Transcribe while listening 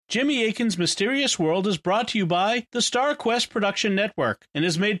Jimmy Akin's Mysterious World is brought to you by the Star Quest Production Network and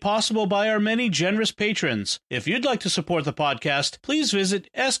is made possible by our many generous patrons. If you'd like to support the podcast, please visit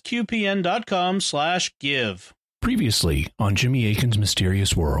sqpn.com/give. Previously on Jimmy Akin's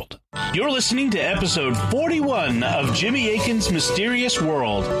Mysterious World. You're listening to episode 41 of Jimmy Akin's Mysterious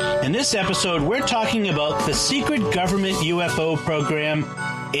World. In this episode, we're talking about the secret government UFO program,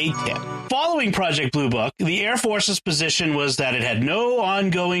 AATIP. Following Project Blue Book, the Air Force's position was that it had no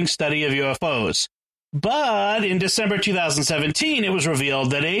ongoing study of UFOs. But in December 2017, it was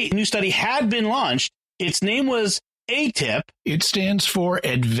revealed that a new study had been launched. Its name was AATIP. It stands for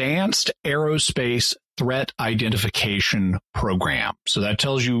Advanced Aerospace Threat Identification Program. So that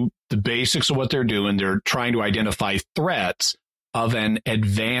tells you the basics of what they're doing. They're trying to identify threats of an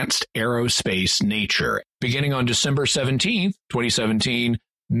advanced aerospace nature. Beginning on December 17th, 2017,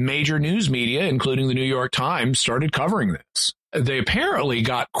 major news media, including the New York Times, started covering this. They apparently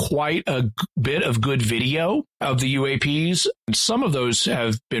got quite a bit of good video of the UAPs, and some of those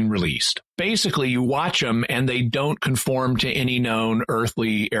have been released. Basically, you watch them, and they don't conform to any known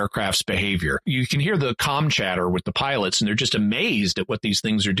earthly aircraft's behavior. You can hear the comm chatter with the pilots, and they're just amazed at what these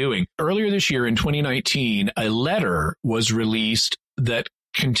things are doing. Earlier this year, in 2019, a letter was released that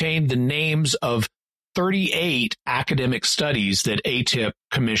contained the names of 38 academic studies that AATIP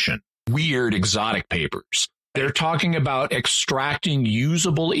commissioned. Weird, exotic papers. They're talking about extracting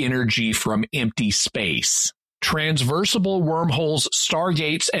usable energy from empty space, transversible wormholes,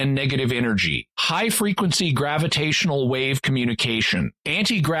 stargates, and negative energy, high-frequency gravitational wave communication,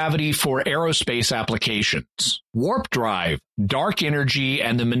 anti-gravity for aerospace applications, warp drive, dark energy,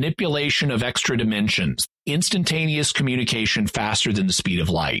 and the manipulation of extra dimensions, instantaneous communication faster than the speed of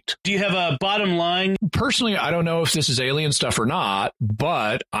light. Do you have a bottom line? Personally, I don't know if this is alien stuff or not,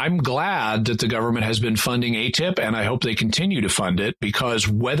 but I'm glad that the government has been funding AATIP, and I hope they continue to fund it, because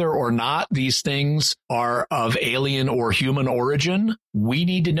whether or not these things are of alien or human origin, we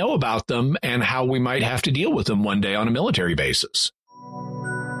need to know about them and how we might have to deal with them one day on a military basis.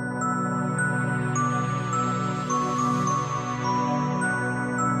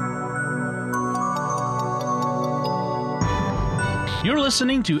 You're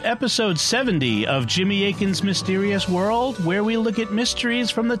listening to episode 70 of Jimmy Akin's Mysterious World, where we look at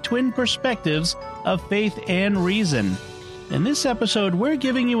mysteries from the twin perspectives of faith and reason. In this episode, we're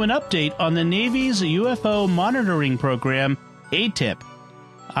giving you an update on the Navy's UFO monitoring program, AATIP.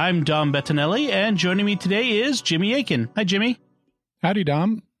 I'm Dom Bettinelli, and joining me today is Jimmy Akin. Hi, Jimmy. Howdy,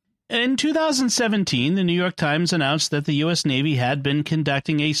 Dom. In 2017, the New York Times announced that the U.S. Navy had been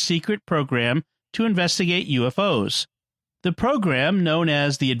conducting a secret program to investigate UFOs. The program, known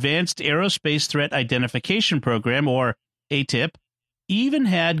as the Advanced Aerospace Threat Identification Program, or AATIP, even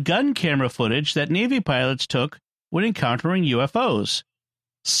had gun camera footage that Navy pilots took when encountering UFOs.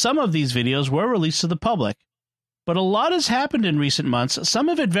 Some of these videos were released to the public, but a lot has happened in recent months, some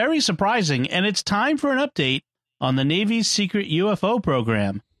of it very surprising, and it's time for an update on the Navy's secret UFO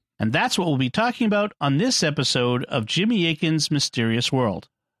program. And that's what we'll be talking about on this episode of Jimmy Akin's Mysterious World.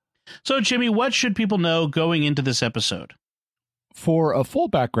 So, Jimmy, what should people know going into this episode? For a full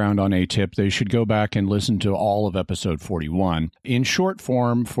background on AATIP, they should go back and listen to all of episode 41. In short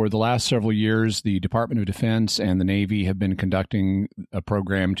form, for the last several years, the Department of Defense and the Navy have been conducting a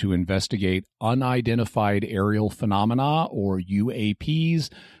program to investigate unidentified aerial phenomena, or UAPs,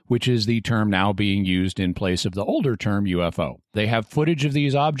 which is the term now being used in place of the older term UFO. They have footage of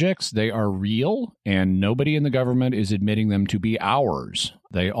these objects. They are real, and nobody in the government is admitting them to be ours.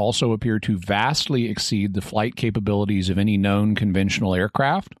 They also appear to vastly exceed the flight capabilities of any known conventional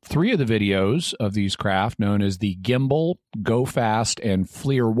aircraft. 3 of the videos of these craft, known as the Gimbal, Go Fast, and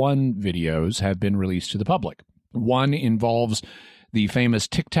FLIR 1 videos, have been released to the public. One involves the famous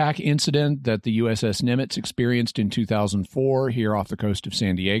Tic Tac incident that the USS Nimitz experienced in 2004 here off the coast of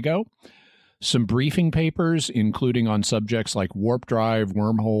San Diego. Some briefing papers, including on subjects like warp drive,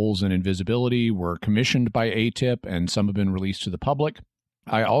 wormholes, and invisibility, were commissioned by AATIP, and some have been released to the public.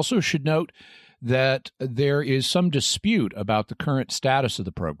 I also should note that there is some dispute about the current status of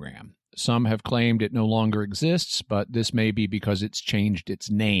the program. Some have claimed it no longer exists, but this may be because it's changed its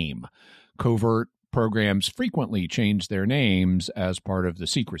name. Covert programs frequently change their names as part of the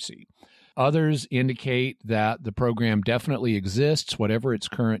secrecy. Others indicate that the program definitely exists, whatever its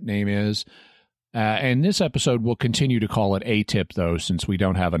current name is. And this episode will continue to call it AATIP, though, since we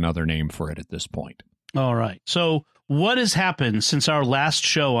don't have another name for it at this point. All right. So what has happened since our last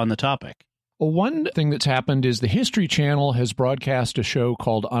show on the topic? Well, one thing that's happened is the History Channel has broadcast a show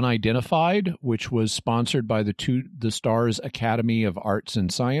called Unidentified, which was sponsored by the To the Stars Academy of Arts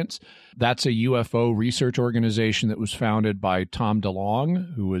and Science. That's a UFO research organization that was founded by Tom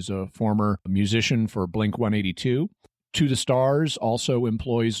DeLonge, who was a former musician for Blink-182. To the Stars also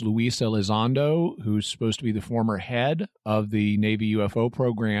employs Luis Elizondo, who's supposed to be the former head of the Navy UFO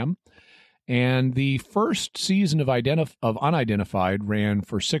program. And the first season of Unidentified ran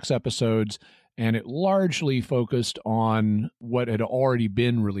for 6 episodes, and it largely focused on what had already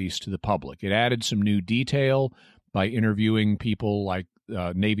been released to the public. It added some new detail by interviewing people like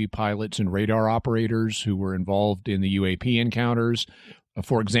Navy pilots and radar operators who were involved in the UAP encounters.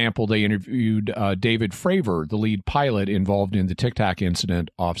 For example, they interviewed David Fravor, the lead pilot involved in the Tic Tac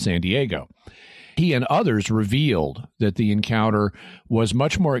incident off San Diego. He and others revealed that the encounter was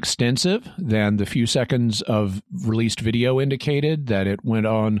much more extensive than the few seconds of released video indicated, that it went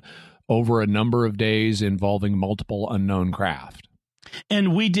on over a number of days involving multiple unknown craft.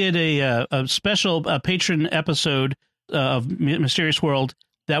 And we did a special patron episode of Mysterious World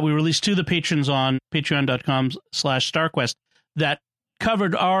that we released to the patrons on patreon.com/StarQuest that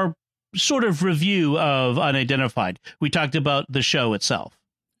covered our sort of review of Unidentified. We talked about the show itself.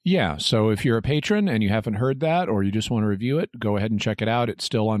 Yeah, so if you're a patron and you haven't heard that, or you just want to review it, go ahead and check it out. It's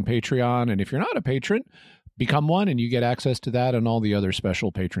still on Patreon. And if you're not a patron, become one and you get access to that and all the other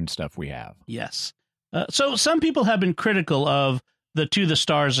special patron stuff we have. Yes. So some people have been critical of the To the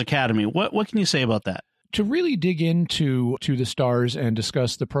Stars Academy. What can you say about that? To really dig into To the Stars and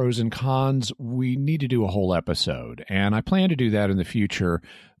discuss the pros and cons, we need to do a whole episode. And I plan to do that in the future.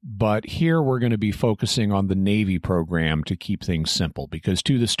 But here we're going to be focusing on the Navy program to keep things simple, because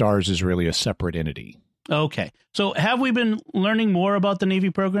To the Stars is really a separate entity. Okay. So have we been learning more about the Navy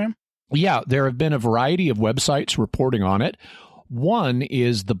program? Yeah, there have been a variety of websites reporting on it. One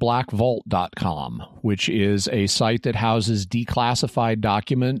is theblackvault.com, which is a site that houses declassified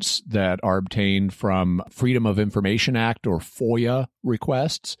documents that are obtained from Freedom of Information Act or FOIA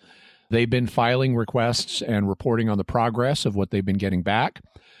requests. They've been filing requests and reporting on the progress of what they've been getting back.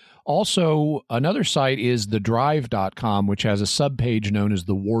 Also, another site is thedrive.com, which has a subpage known as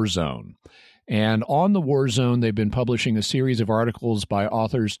the War Zone. And on the War Zone, they've been publishing a series of articles by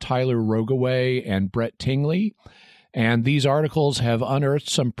authors Tyler Rogaway and Brett Tingley. And these articles have unearthed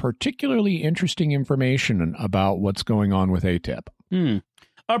some particularly interesting information about what's going on with AATIP.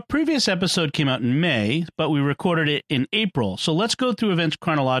 Our previous episode came out in May, but we recorded it in April. So let's go through events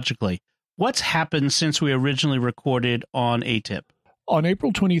chronologically. What's happened since we originally recorded on AATIP? On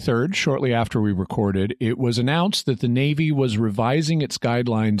April 23rd, shortly after we recorded, it was announced that the Navy was revising its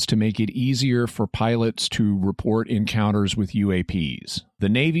guidelines to make it easier for pilots to report encounters with UAPs. The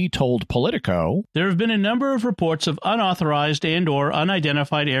Navy told Politico, "There have been a number of reports of unauthorized and/or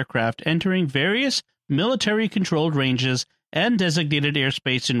unidentified aircraft entering various military-controlled ranges and designated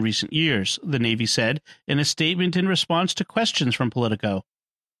airspace in recent years," the Navy said in a statement in response to questions from Politico.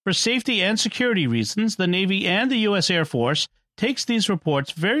 For safety and security reasons, the Navy and the U.S. Air Force takes these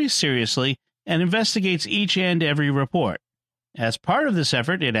reports very seriously and investigates each and every report. As part of this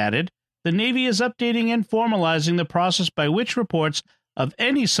effort, it added, the Navy is updating and formalizing the process by which reports of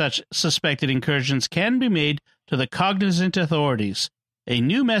any such suspected incursions can be made to the cognizant authorities. A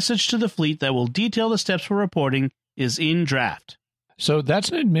new message to the fleet that will detail the steps for reporting is in draft. So that's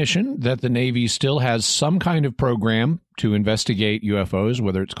an admission that the Navy still has some kind of program to investigate UFOs,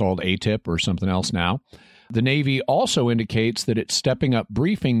 whether it's called AATIP or something else now. The Navy also indicates that it's stepping up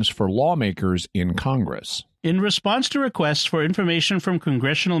briefings for lawmakers in Congress. In response to requests for information from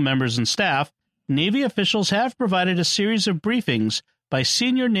congressional members and staff, Navy officials have provided a series of briefings by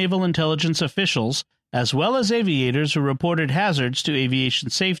senior naval intelligence officials, as well as aviators who reported hazards to aviation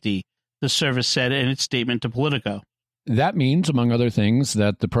safety, the service said in its statement to Politico. That means, among other things,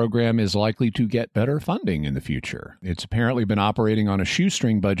 that the program is likely to get better funding in the future. It's apparently been operating on a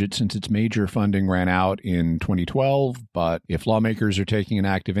shoestring budget since its major funding ran out in 2012, but if lawmakers are taking an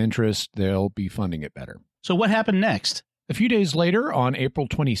active interest, they'll be funding it better. So what happened next? A few days later, on April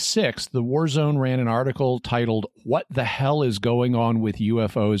 26th, the War Zone ran an article titled, "What the Hell is Going On with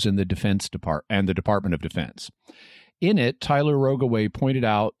UFOs in the Department of Defense?" In it, Tyler Rogaway pointed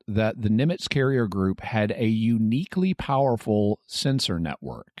out that the Nimitz carrier group had a uniquely powerful sensor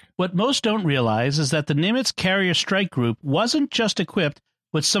network. What most don't realize is that the Nimitz carrier strike group wasn't just equipped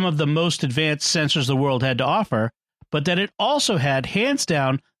with some of the most advanced sensors the world had to offer, but that it also had, hands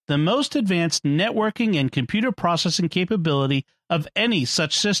down, the most advanced networking and computer processing capability of any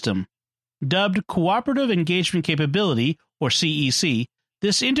such system. Dubbed Cooperative Engagement Capability, or CEC,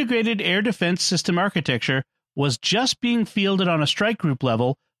 this integrated air defense system architecture was just being fielded on a strike group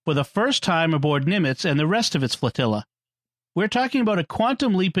level for the first time aboard Nimitz and the rest of its flotilla. We're talking about a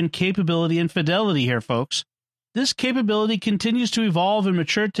quantum leap in capability and fidelity here, folks. This capability continues to evolve and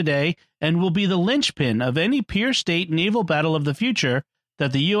mature today and will be the linchpin of any peer-state naval battle of the future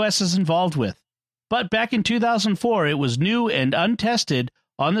that the U.S. is involved with. But back in 2004, it was new and untested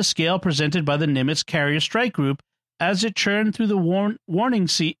on the scale presented by the Nimitz Carrier Strike Group as it churned through the warning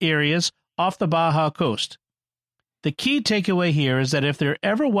sea areas off the Baja coast. The key takeaway here is that if there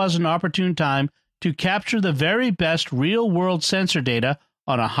ever was an opportune time to capture the very best real-world sensor data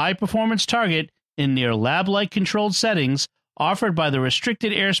on a high-performance target in near lab-like controlled settings offered by the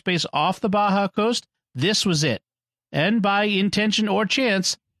restricted airspace off the Baja coast, this was it. And by intention or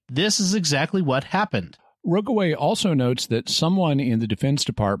chance, this is exactly what happened. Rogoway also notes that someone in the Defense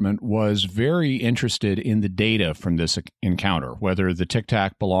Department was very interested in the data from this encounter, whether the Tic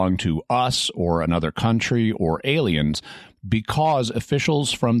Tac belonged to us or another country or aliens, because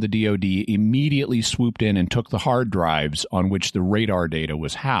officials from the DoD immediately swooped in and took the hard drives on which the radar data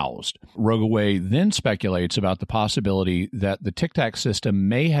was housed. Rogoway then speculates about the possibility that the Tic Tac system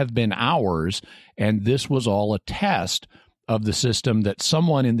may have been ours, and this was all a test of the system that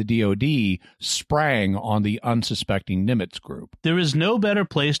someone in the DoD sprang on the unsuspecting Nimitz group. There is no better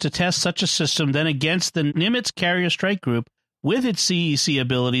place to test such a system than against the Nimitz Carrier Strike Group with its CEC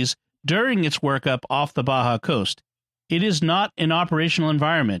abilities during its workup off the Baja coast. It is not an operational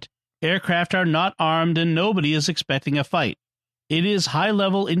environment. Aircraft are not armed and nobody is expecting a fight. It is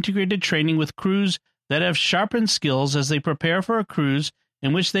high-level integrated training with crews that have sharpened skills as they prepare for a cruise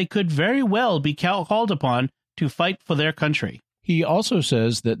in which they could very well be called upon to fight for their country. He also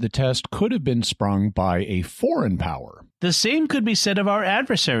says that the test could have been sprung by a foreign power. The same could be said of our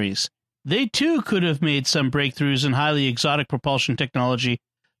adversaries. They too could have made some breakthroughs in highly exotic propulsion technology,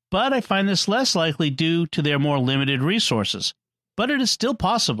 but I find this less likely due to their more limited resources. But it is still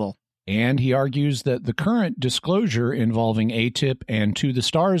possible. And he argues that the current disclosure involving AATIP and To the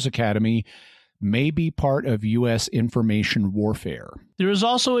Stars Academy may be part of U.S. information warfare. There is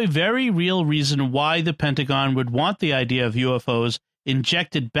also a very real reason why the Pentagon would want the idea of UFOs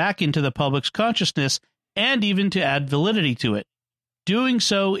injected back into the public's consciousness and even to add validity to it. Doing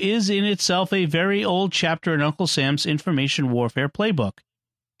so is in itself a very old chapter in Uncle Sam's information warfare playbook.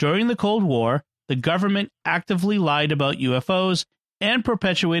 During the Cold War, the government actively lied about UFOs and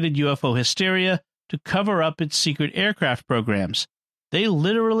perpetuated UFO hysteria to cover up its secret aircraft programs. They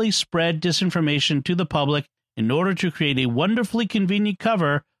literally spread disinformation to the public in order to create a wonderfully convenient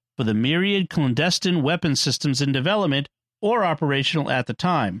cover for the myriad clandestine weapon systems in development or operational at the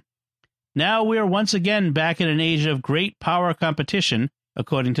time. Now we are once again back in an age of great power competition,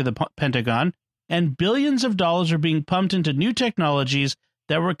 according to the Pentagon, and billions of dollars are being pumped into new technologies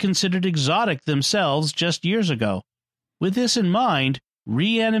that were considered exotic themselves just years ago. With this in mind,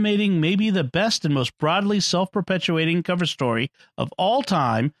 reanimating may be the best and most broadly self-perpetuating cover story of all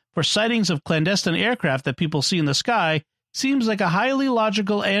time for sightings of clandestine aircraft that people see in the sky seems like a highly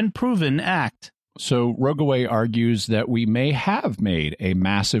logical and proven act. So Rogoway argues that we may have made a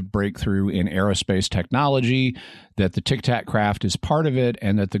massive breakthrough in aerospace technology, that the Tic Tac craft is part of it,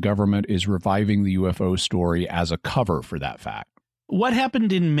 and that the government is reviving the UFO story as a cover for that fact. What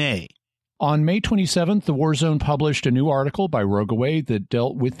happened in May? On May 27th, the War Zone published a new article by Rogoway that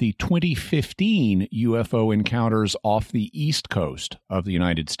dealt with the 2015 UFO encounters off the East Coast of the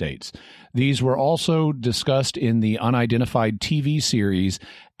United States. These were also discussed in the Unidentified TV series,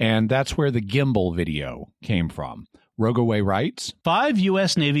 and that's where the gimbal video came from. Rogoway writes, 5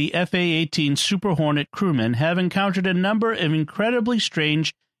 U.S. Navy FA-18 Super Hornet crewmen have encountered a number of incredibly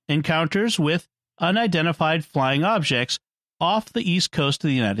strange encounters with unidentified flying objects off the East Coast of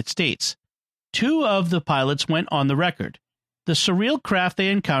the United States. 2 of the pilots went on the record. The surreal craft they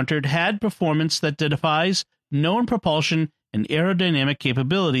encountered had performance that defies known propulsion and aerodynamic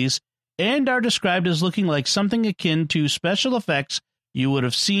capabilities, and are described as looking like something akin to special effects you would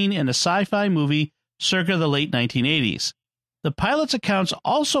have seen in a sci-fi movie circa the late 1980s. The pilots' accounts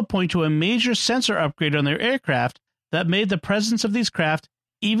also point to a major sensor upgrade on their aircraft that made the presence of these craft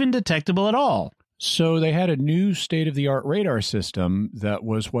even detectable at all. So they had a new state-of-the-art radar system that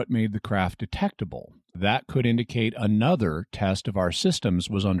was what made the craft detectable. That could indicate another test of our systems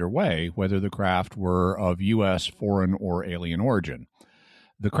was underway, whether the craft were of U.S., foreign, or alien origin.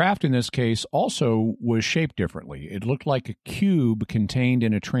 The craft in this case also was shaped differently. It looked like a cube contained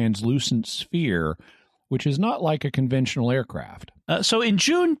in a translucent sphere, which is not like a conventional aircraft. So in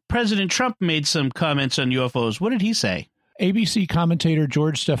June, President Trump made some comments on UFOs. What did he say? ABC commentator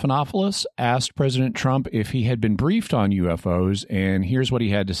George Stephanopoulos asked President Trump if he had been briefed on UFOs, and here's what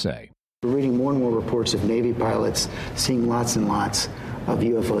he had to say. We're reading more and more reports of Navy pilots seeing lots and lots of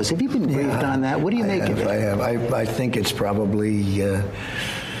UFOs. Have you been briefed on that? What do you make of it? I have. I think it's probably...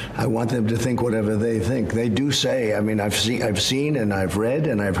 I want them to think whatever they think. They do say, I mean, I've seen and I've read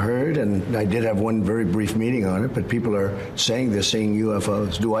and I've heard, and I did have one very brief meeting on it, but people are saying they're seeing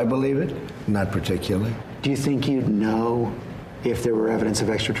UFOs. Do I believe it? Not particularly. Do you think you'd know if there were evidence of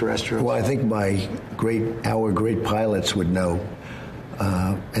extraterrestrials? Well, I think our great pilots would know.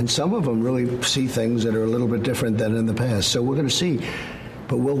 And some of them really see things that are a little bit different than in the past. So we're going to see.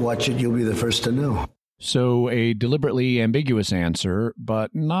 But we'll watch it. You'll be the first to know. So a deliberately ambiguous answer,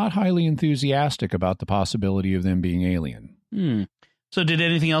 but not highly enthusiastic about the possibility of them being alien. So did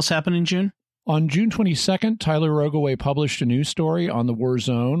anything else happen in June? On June 22nd, Tyler Rogoway published a news story on the war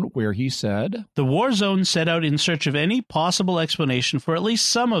zone where he said, "The war zone set out in search of any possible explanation for at least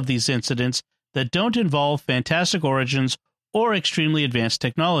some of these incidents that don't involve fantastic origins or extremely advanced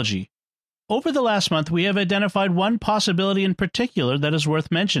technology. Over the last month, we have identified one possibility in particular that is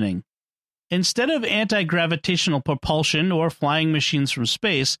worth mentioning. Instead of anti-gravitational propulsion or flying machines from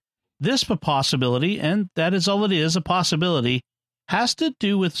space, this possibility, and that is all it is, a possibility, has to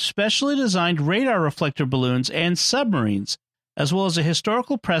do with specially designed radar reflector balloons and submarines, as well as a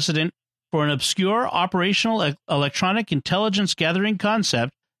historical precedent for an obscure operational electronic intelligence gathering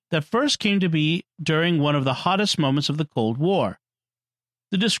concept that first came to be during one of the hottest moments of the Cold War.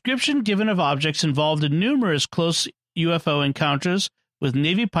 The description given of objects involved in numerous close UFO encounters with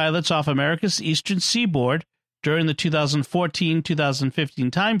Navy pilots off America's eastern seaboard during the 2014-2015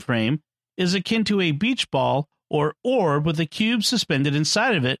 timeframe is akin to a beach ball or orb with a cube suspended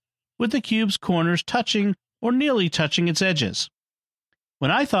inside of it, with the cube's corners touching or nearly touching its edges. When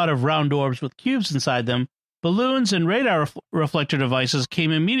I thought of round orbs with cubes inside them, balloons and radar reflector devices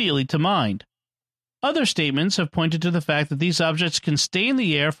came immediately to mind. Other statements have pointed to the fact that these objects can stay in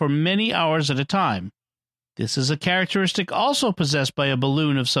the air for many hours at a time. This is a characteristic also possessed by a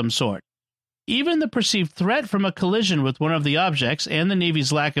balloon of some sort. Even the perceived threat from a collision with one of the objects and the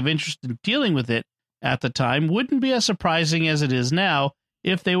Navy's lack of interest in dealing with it at the time wouldn't be as surprising as it is now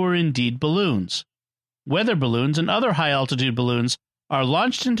if they were indeed balloons. Weather balloons and other high-altitude balloons are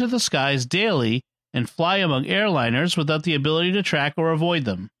launched into the skies daily and fly among airliners without the ability to track or avoid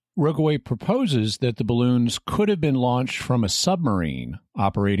them. Rogoway proposes that the balloons could have been launched from a submarine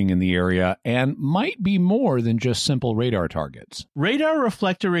operating in the area and might be more than just simple radar targets. Radar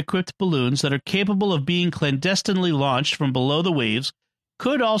reflector-equipped balloons that are capable of being clandestinely launched from below the waves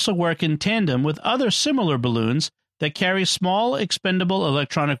could also work in tandem with other similar balloons that carry small, expendable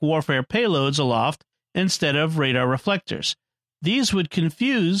electronic warfare payloads aloft instead of radar reflectors. These would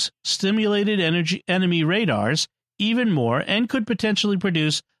confuse stimulated enemy radars even more and could potentially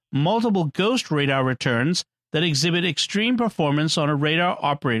produce multiple ghost radar returns that exhibit extreme performance on a radar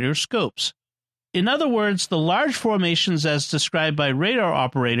operator's scopes. In other words, the large formations as described by radar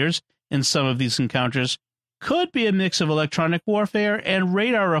operators in some of these encounters could be a mix of electronic warfare and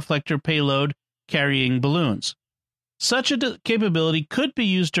radar reflector payload carrying balloons. Such a capability could be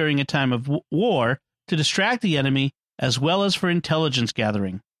used during a time of war to distract the enemy as well as for intelligence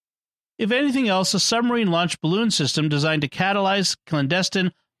gathering. If anything else, a submarine-launched balloon system designed to catalyze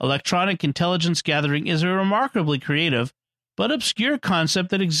clandestine electronic intelligence gathering is a remarkably creative but obscure concept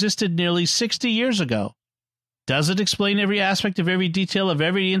that existed nearly 60 years ago. Does it explain every aspect of every detail of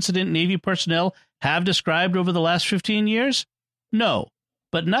every incident Navy personnel have described over the last 15 years? No,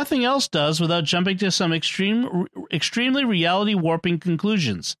 but nothing else does without jumping to some extremely reality-warping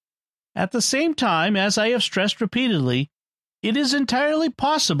conclusions. At the same time, as I have stressed repeatedly, it is entirely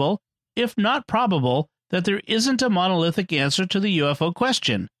possible, if not probable, that there isn't a monolithic answer to the UFO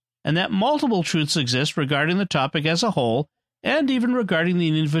question, and that multiple truths exist regarding the topic as a whole, and even regarding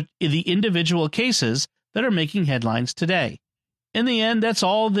the individual cases that are making headlines today. In the end, that's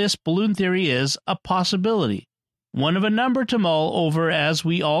all this balloon theory is, a possibility, one of a number to mull over as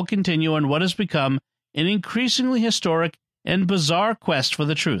we all continue on what has become an increasingly historic and bizarre quest for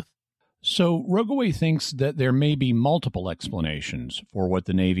the truth. So Rogoway thinks that there may be multiple explanations for what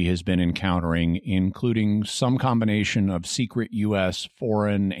the Navy has been encountering, including some combination of secret U.S.,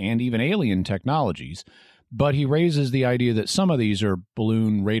 foreign, and even alien technologies. But he raises the idea that some of these are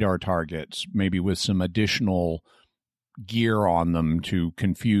balloon radar targets, maybe with some additional gear on them to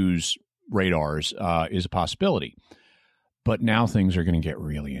confuse radars, is a possibility. But now things are going to get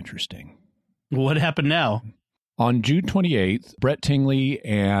really interesting. What happened now? On June 28th, Brett Tingley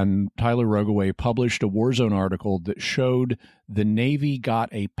and Tyler Rogoway published a Warzone article that showed the Navy got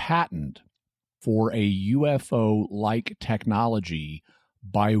a patent for a UFO-like technology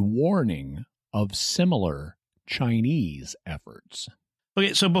by warning of similar Chinese efforts.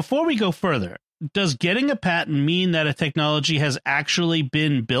 Okay, so before we go further, does getting a patent mean that a technology has actually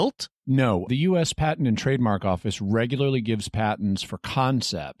been built? No. The U.S. Patent and Trademark Office regularly gives patents for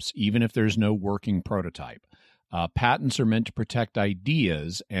concepts, even if there's no working prototype. Patents are meant to protect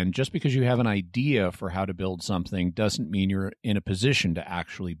ideas, and just because you have an idea for how to build something doesn't mean you're in a position to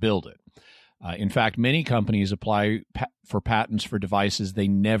actually build it. In fact, many companies apply for patents for devices they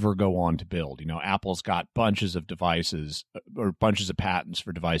never go on to build. You know, Apple's got bunches of devices or bunches of patents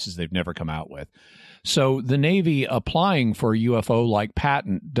for devices they've never come out with. So the Navy applying for a UFO-like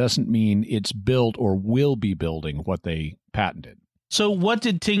patent doesn't mean it's built or will be building what they patented. So what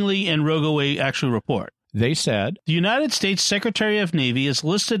did Tingley and Rogoway actually report? They said, the United States Secretary of Navy is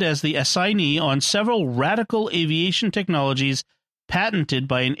listed as the assignee on several radical aviation technologies patented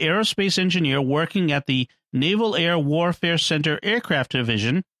by an aerospace engineer working at the Naval Air Warfare Center Aircraft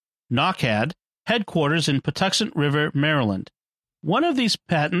Division, NOCAD, headquarters in Patuxent River, Maryland. One of these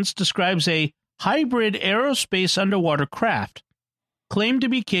patents describes a hybrid aerospace underwater craft, claimed to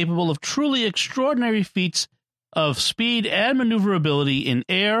be capable of truly extraordinary feats of speed and maneuverability in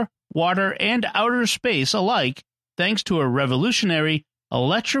air, water, and outer space alike, thanks to a revolutionary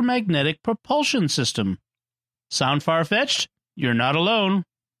electromagnetic propulsion system. Sound far-fetched? You're not alone.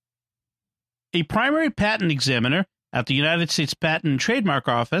 A primary patent examiner at the United States Patent and Trademark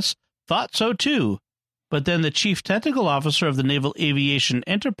Office thought so too, but then the chief technical officer of the Naval Aviation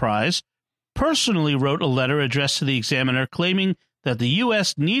Enterprise personally wrote a letter addressed to the examiner claiming that the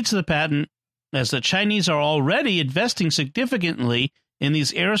U.S. needs the patent as the Chinese are already investing significantly in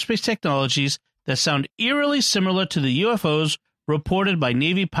these aerospace technologies that sound eerily similar to the UFOs reported by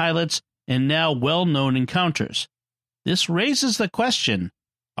Navy pilots in now well-known encounters. This raises the question,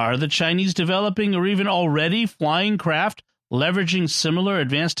 are the Chinese developing or even already flying craft leveraging similar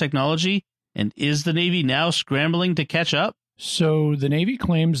advanced technology, and is the Navy now scrambling to catch up? So the Navy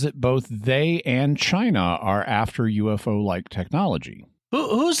claims that both they and China are after UFO-like technology.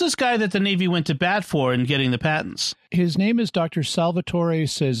 Who's this guy that the Navy went to bat for in getting the patents? His name is Dr. Salvatore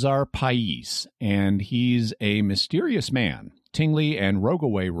Cesar Pais, and he's a mysterious man. Tingley and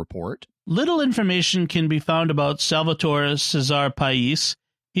Rogoway report. Little information can be found about Salvatore Cesar Pais.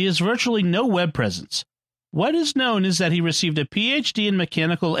 He has virtually no web presence. What is known is that he received a Ph.D. in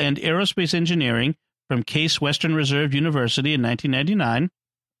mechanical and aerospace engineering from Case Western Reserve University in 1999,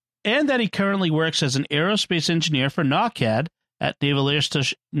 and that he currently works as an aerospace engineer for NOCAD at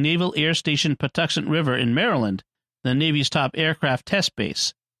Naval Air Station Patuxent River in Maryland, the Navy's top aircraft test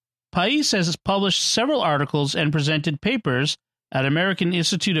base. Pais has published several articles and presented papers at American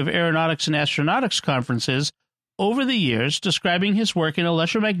Institute of Aeronautics and Astronautics conferences over the years describing his work in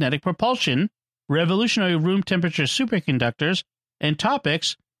electromagnetic propulsion, revolutionary room temperature superconductors, and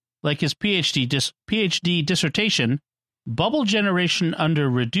topics like his PhD dissertation, bubble generation under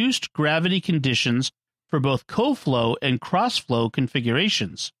reduced gravity conditions for both co-flow and cross-flow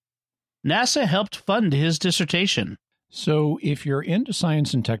configurations. NASA helped fund his dissertation. So if you're into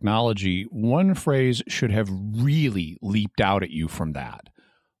science and technology, one phrase should have really leaped out at you from that.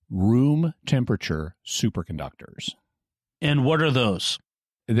 Room temperature superconductors. And what are those?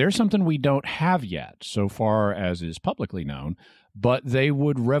 They're something we don't have yet, so far as is publicly known, but they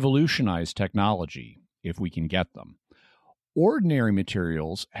would revolutionize technology if we can get them. Ordinary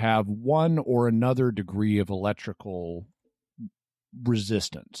materials have one or another degree of electrical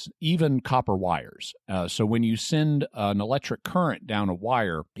resistance, even copper wires. So when you send an electric current down a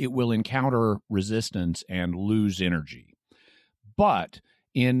wire, it will encounter resistance and lose energy. But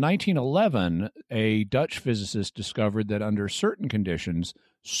in 1911, a Dutch physicist discovered that under certain conditions,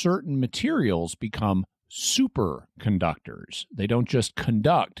 certain materials become superconductors. They don't just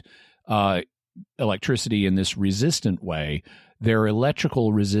conduct electricity in this resistant way. Their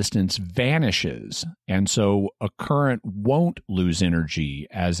electrical resistance vanishes, and so a current won't lose energy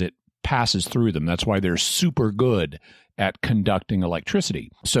as it passes through them. That's why they're super good at conducting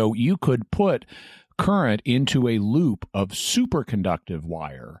electricity. So you could put current into a loop of superconductive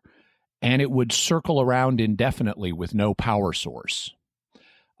wire, and it would circle around indefinitely with no power source.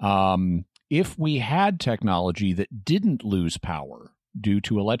 If we had technology that didn't lose power due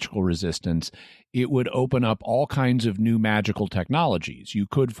to electrical resistance, it would open up all kinds of new magical technologies. You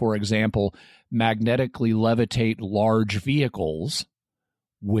could, for example, magnetically levitate large vehicles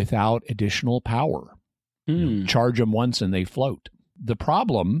without additional power. Charge them once and they float. The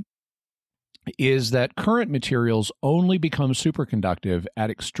problem is that current materials only become superconductive at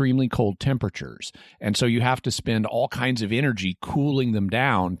extremely cold temperatures. And so you have to spend all kinds of energy cooling them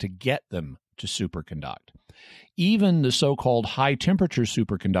down to get them to superconduct. Even the so-called high-temperature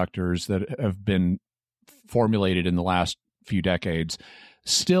superconductors that have been formulated in the last few decades,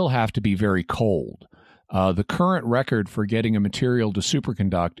 still have to be very cold. The current record for getting a material to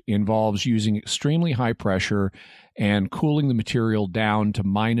superconduct involves using extremely high pressure and cooling the material down to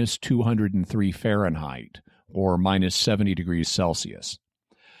minus 203 Fahrenheit, or minus 70 degrees Celsius.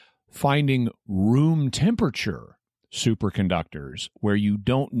 Finding room temperature superconductors where you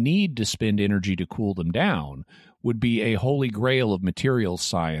don't need to spend energy to cool them down would be a holy grail of materials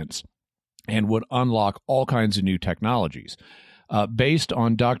science and would unlock all kinds of new technologies. Based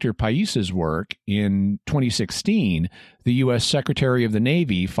on Dr. Pais's work, in 2016, the U.S. Secretary of the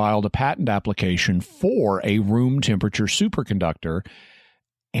Navy filed a patent application for a room temperature superconductor,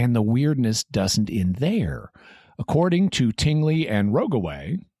 and the weirdness doesn't end there. According to Tingley and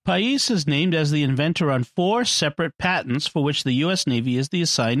Rogaway, Pais is named as the inventor on 4 separate patents for which the U.S. Navy is the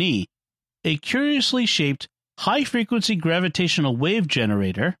assignee: a curiously shaped high-frequency gravitational wave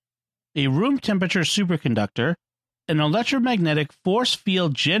generator, a room temperature superconductor, an electromagnetic force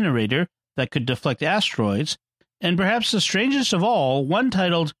field generator that could deflect asteroids, and perhaps the strangest of all, one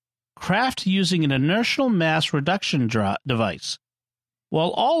titled Craft Using an Inertial Mass Reduction Device.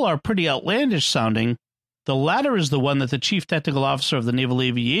 While all are pretty outlandish sounding, the latter is the one that the Chief Technical Officer of the Naval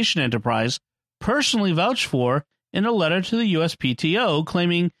Aviation Enterprise personally vouched for in a letter to the USPTO,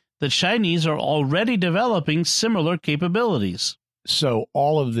 claiming the Chinese are already developing similar capabilities. So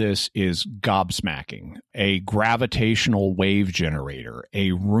all of this is gobsmacking. A gravitational wave generator,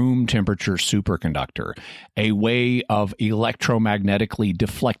 a room temperature superconductor, a way of electromagnetically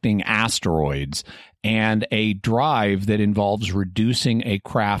deflecting asteroids, and a drive that involves reducing a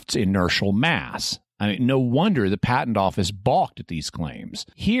craft's inertial mass. I mean, no wonder the patent office balked at these claims.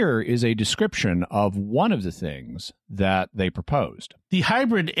 Here is a description of one of the things that they proposed. The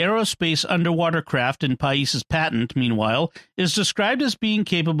hybrid aerospace underwater craft in Pais's patent, meanwhile, is described as being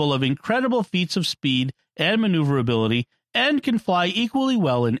capable of incredible feats of speed and maneuverability and can fly equally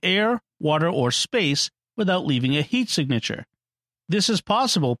well in air, water, or space without leaving a heat signature. This is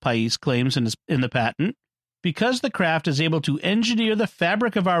possible, Pais claims in the patent, because the craft is able to engineer the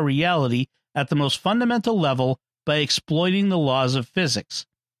fabric of our reality at the most fundamental level by exploiting the laws of physics.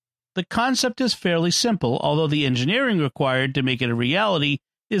 The concept is fairly simple, although the engineering required to make it a reality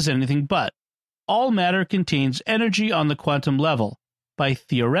is anything but. All matter contains energy on the quantum level. By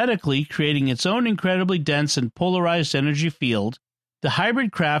theoretically creating its own incredibly dense and polarized energy field, the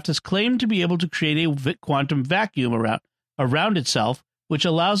hybrid craft is claimed to be able to create a quantum vacuum around itself, which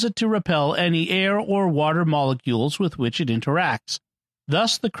allows it to repel any air or water molecules with which it interacts.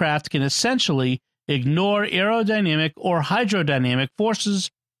 Thus, the craft can essentially ignore aerodynamic or hydrodynamic forces,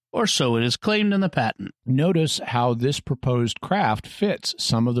 or so it is claimed in the patent. Notice how this proposed craft fits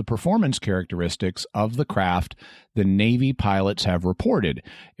some of the performance characteristics of the craft the Navy pilots have reported: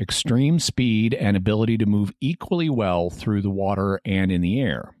 extreme speed and ability to move equally well through the water and in the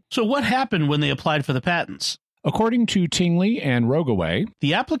air. So what happened when they applied for the patents? According to Tingley and Rogaway,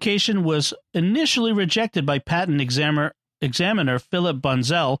 the application was initially rejected by patent examiner Philip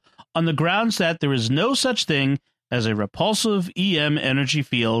Bunzel on the grounds that there is no such thing as a repulsive EM energy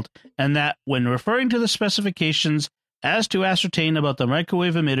field, and that when referring to the specifications as to ascertain about the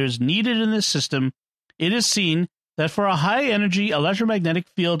microwave emitters needed in this system, it is seen that for a high-energy electromagnetic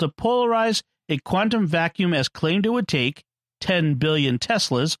field to polarize a quantum vacuum as claimed it would take 10 billion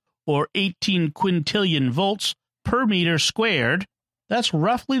Teslas, or 18 quintillion volts per meter squared, that's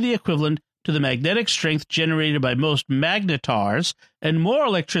roughly the equivalent to the magnetic strength generated by most magnetars and more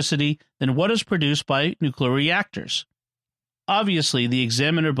electricity than what is produced by nuclear reactors. Obviously, the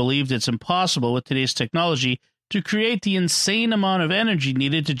examiner believed it's impossible with today's technology to create the insane amount of energy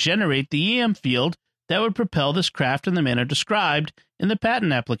needed to generate the EM field that would propel this craft in the manner described in the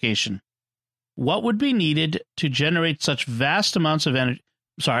patent application. What would be needed to generate such vast amounts of energy?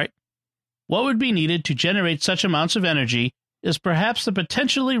 What would be needed to generate such amounts of energy is perhaps the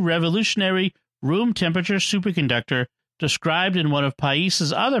potentially revolutionary room temperature superconductor described in one of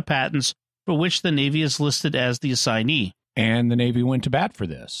Pais's other patents for which the Navy is listed as the assignee. And the Navy went to bat for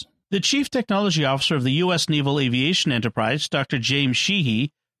this. The Chief Technology Officer of the U.S. Naval Aviation Enterprise, Dr. James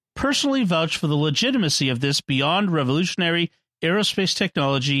Sheehy, personally vouched for the legitimacy of this beyond revolutionary aerospace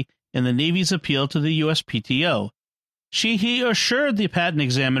technology in the Navy's appeal to the USPTO. Sheehy assured the patent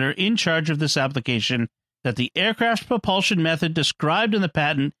examiner in charge of this application that the aircraft propulsion method described in the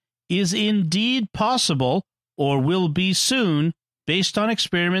patent is indeed possible, or will be soon, based on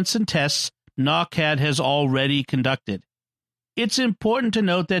experiments and tests NOCAD has already conducted. It's important to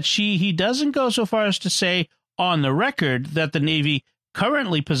note that he doesn't go so far as to say on the record that the Navy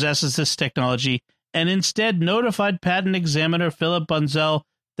currently possesses this technology, and instead notified patent examiner Philip Bunzel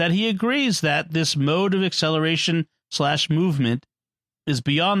that he agrees that this mode of acceleration/movement is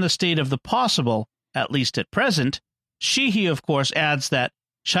beyond the state of the possible, at least at present. Sheehy, of course, adds that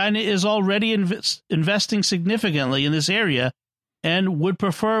China is already investing significantly in this area and would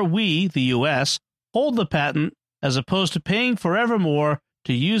prefer we, the U.S., hold the patent as opposed to paying forevermore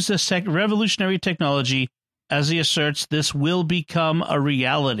to use this revolutionary technology, as he asserts this will become a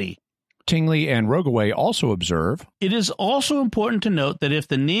reality. Tingley and Rogaway also observe, it is also important to note that if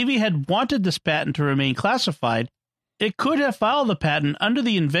the Navy had wanted this patent to remain classified, it could have filed the patent under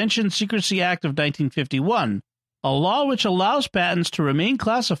the Invention Secrecy Act of 1951, a law which allows patents to remain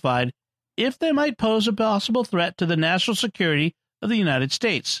classified if they might pose a possible threat to the national security of the United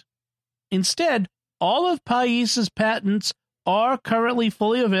States. Instead, all of Pais's patents are currently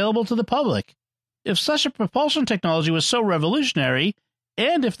fully available to the public. If such a propulsion technology was so revolutionary,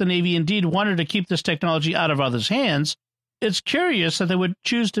 and if the Navy indeed wanted to keep this technology out of others' hands, it's curious that they would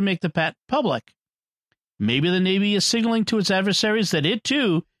choose to make the patent public. Maybe the Navy is signaling to its adversaries that it,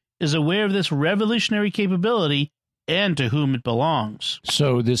 too, is aware of this revolutionary capability and to whom it belongs.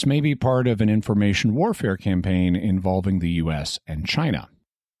 So this may be part of an information warfare campaign involving the U.S. and China.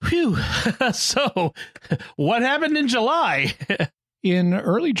 Phew. So, what happened in July? In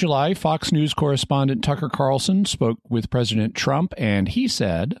early July, Fox News correspondent Tucker Carlson spoke with President Trump, and he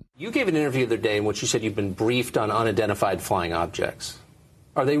said, "You gave an interview the other day in which you said you've been briefed on unidentified flying objects.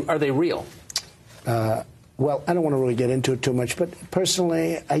 Are they real?" Well, I don't want to really get into it too much, but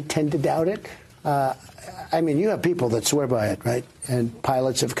personally, I tend to doubt it. I mean, you have people that swear by it, right? And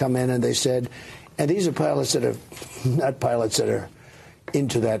pilots have come in and they said, and these are pilots that are not pilots that are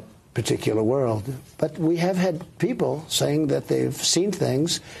into that particular world. But we have had people saying that they've seen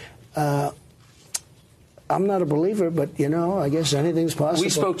things. I'm not a believer, but, I guess anything's possible. We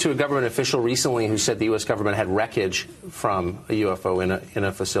spoke to a government official recently who said the U.S. government had wreckage from a UFO in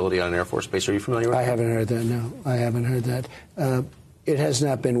a facility on an Air Force base. Are you familiar with that? I haven't heard that, no. I haven't heard that. It has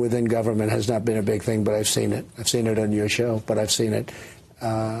not been within government, has not been a big thing, but I've seen it. I've seen it on your show, but I've seen it.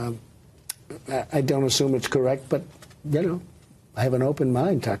 I don't assume it's correct, but, I have an open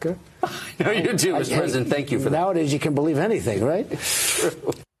mind, Tucker. No, you do, Mr. President. Thank you for that. Nowadays, you can believe anything, right?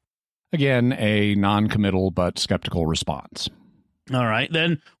 Again, a non-committal but skeptical response. All right.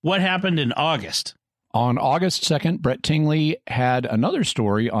 Then what happened in August? On August 2nd, Brett Tingley had another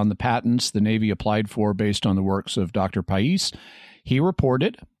story on the patents the Navy applied for based on the works of Dr. Pais. He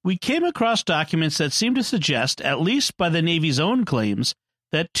reported, "We came across documents that seem to suggest, at least by the Navy's own claims,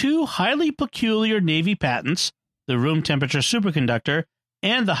 that two highly peculiar Navy patents, the room temperature superconductor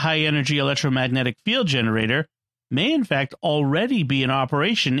and the high-energy electromagnetic field generator, may in fact already be in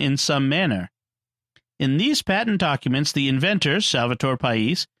operation in some manner. In these patent documents, the inventor, Salvatore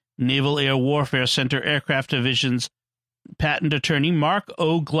Pais, Naval Air Warfare Center Aircraft Division's patent attorney Mark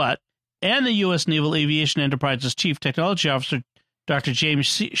O. Glutt, and the U.S. Naval Aviation Enterprise's Chief Technology Officer, Dr. James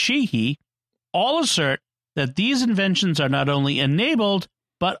Sheehy, all assert that these inventions are not only enabled,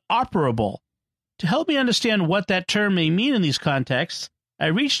 but operable. To help me understand what that term may mean in these contexts, I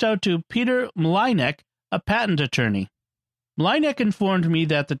reached out to Peter Mlynek, a patent attorney. Mlynek informed me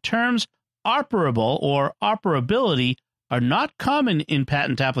that the terms operable or operability are not common in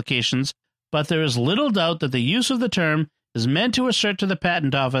patent applications, but there is little doubt that the use of the term is meant to assert to the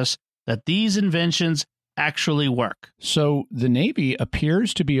Patent Office that these inventions actually work. So the Navy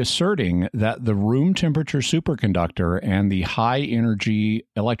appears to be asserting that the room temperature superconductor and the high energy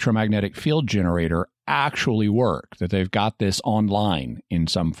electromagnetic field generator actually work, that they've got this online in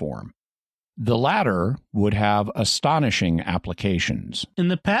some form. The latter would have astonishing applications. In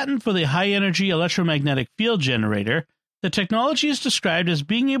the patent for the high-energy electromagnetic field generator, the technology is described as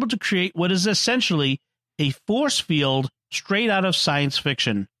being able to create what is essentially a force field straight out of science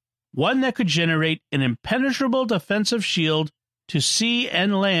fiction, one that could generate an impenetrable defensive shield to sea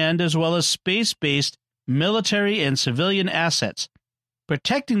and land as well as space-based military and civilian assets,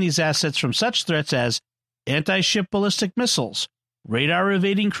 protecting these assets from such threats as anti-ship ballistic missiles,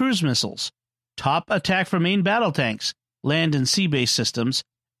 radar-evading cruise missiles, top attack from main battle tanks, land and sea-based systems,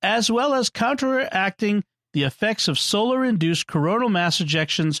 as well as counteracting the effects of solar-induced coronal mass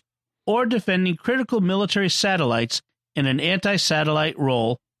ejections or defending critical military satellites in an anti-satellite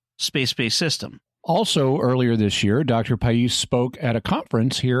role space-based system. Also, earlier this year, Dr. Pais spoke at a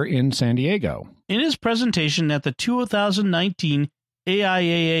conference here in San Diego. In his presentation at the 2019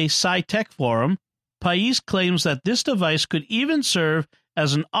 AIAA Sci-Tech Forum, Pais claims that this device could even serve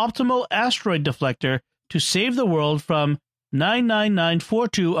as an optimal asteroid deflector to save the world from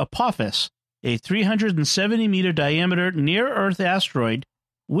 99942 Apophis, a 370-meter diameter near-Earth asteroid,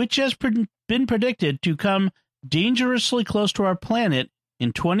 which has been predicted to come dangerously close to our planet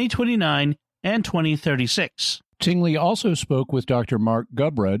in 2029 and 2036. Tingley also spoke with Dr. Mark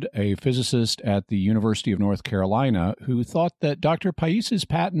Gubrud, a physicist at the University of North Carolina, who thought that Dr. Pais's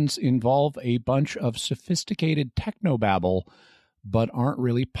patents involve a bunch of sophisticated technobabble, but aren't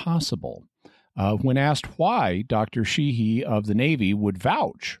really possible. When asked why Dr. Sheehy of the Navy would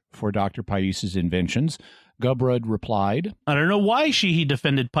vouch for Dr. Pais's inventions, Gubrud replied, I don't know why Sheehy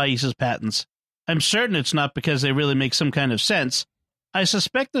defended Pais's patents. I'm certain it's not because they really make some kind of sense. I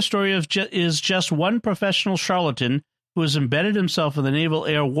suspect the story is just one professional charlatan who has embedded himself in the Naval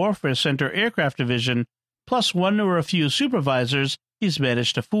Air Warfare Center Aircraft Division, plus one or a few supervisors he's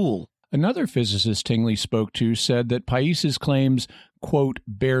managed to fool. Another physicist Tingley spoke to said that Pais's claims, quote,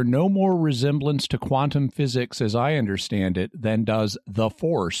 bear no more resemblance to quantum physics as I understand it than does the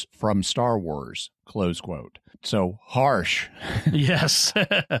Force from Star Wars, close quote. So harsh. Yes.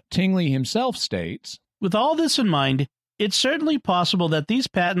 Tingley himself states, with all this in mind, it's certainly possible that these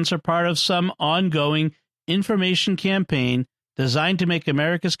patents are part of some ongoing information campaign designed to make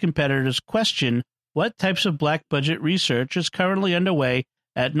America's competitors question what types of black budget research is currently underway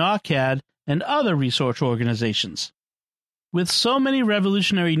at NORCAD and other research organizations. With so many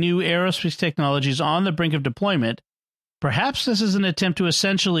revolutionary new aerospace technologies on the brink of deployment, perhaps this is an attempt to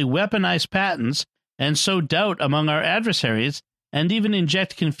essentially weaponize patents and sow doubt among our adversaries and even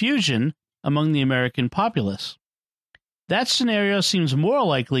inject confusion among the American populace. That scenario seems more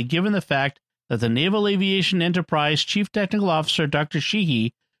likely given the fact that the Naval Aviation Enterprise Chief Technical Officer Dr.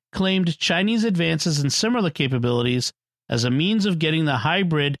 Sheehy claimed Chinese advances in similar capabilities as a means of getting the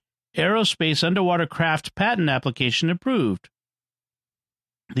hybrid aerospace underwater craft patent application approved.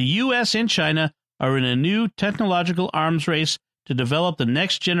 The U.S. and China are in a new technological arms race to develop the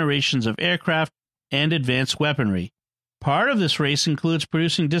next generations of aircraft and advanced weaponry. Part of this race includes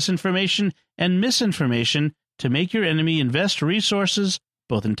producing disinformation and misinformation to make your enemy invest resources,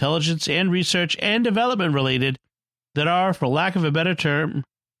 both intelligence and research and development related, that are, for lack of a better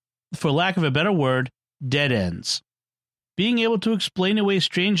word, dead ends. Being able to explain away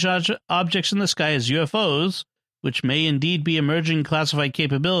strange objects in the sky as UFOs, which may indeed be emerging classified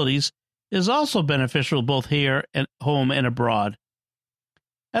capabilities, is also beneficial both here at home and abroad.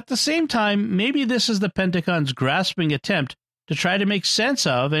 At the same time, maybe this is the Pentagon's grasping attempt to try to make sense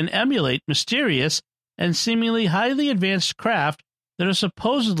of and emulate mysterious and seemingly highly advanced craft that are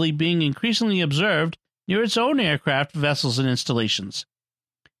supposedly being increasingly observed near its own aircraft, vessels, and installations.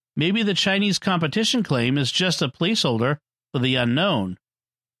 Maybe the Chinese competition claim is just a placeholder for the unknown.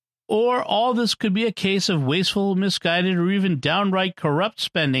 Or all this could be a case of wasteful, misguided, or even downright corrupt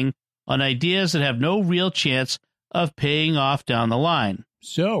spending on ideas that have no real chance of paying off down the line.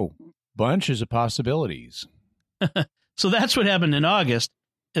 So, bunches of possibilities. So that's what happened in August.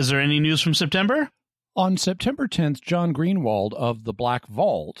 Is there any news from September? On September 10th, John Greenwald of The Black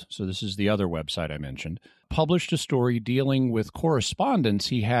Vault, so this is the other website I mentioned, published a story dealing with correspondence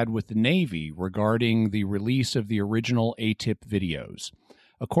he had with the Navy regarding the release of the original AATIP videos.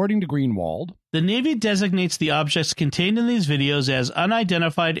 According to Greenwald, the Navy designates the objects contained in these videos as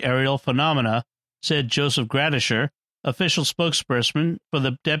unidentified aerial phenomena, said Joseph Gradisher, official spokesperson for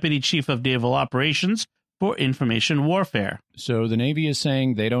the Deputy Chief of Naval Operations for Information Warfare. So the Navy is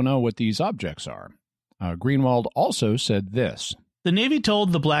saying they don't know what these objects are. Greenwald also said this. The Navy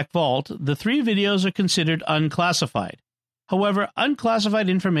told the Black Vault the 3 videos are considered unclassified. However, unclassified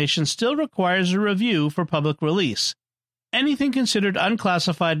information still requires a review for public release. Anything considered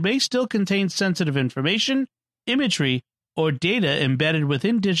unclassified may still contain sensitive information, imagery, or data embedded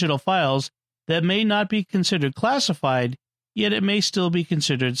within digital files that may not be considered classified, yet it may still be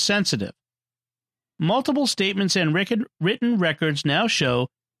considered sensitive. Multiple statements and written records now show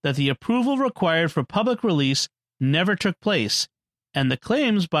that the approval required for public release never took place, and the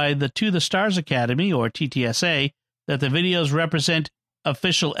claims by the To the Stars Academy, or TTSA, that the videos represent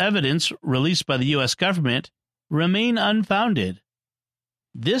official evidence released by the U.S. government remain unfounded.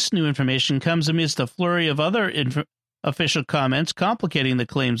 This new information comes amidst a flurry of other official comments complicating the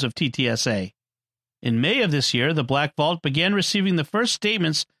claims of TTSA. In May of this year, the Black Vault began receiving the first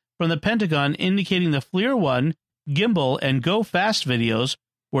statements from the Pentagon indicating the FLIR 1, Gimbal, and Go Fast videos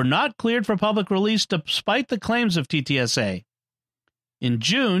were not cleared for public release despite the claims of TTSA. In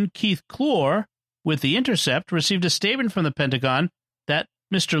June, Keith Clore, with The Intercept, received a statement from the Pentagon that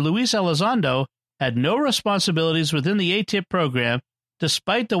Mr. Luis Elizondo had no responsibilities within the AATIP program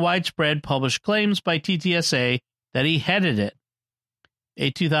despite the widespread published claims by TTSA that he headed it.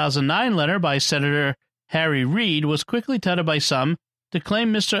 A 2009 letter by Senator Harry Reid was quickly touted by some to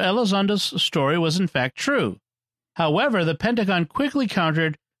claim Mr. Elizondo's story was in fact true. However, the Pentagon quickly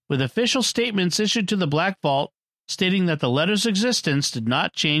countered with official statements issued to the Black Vault stating that the letter's existence did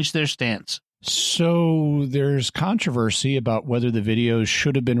not change their stance. So there's controversy about whether the videos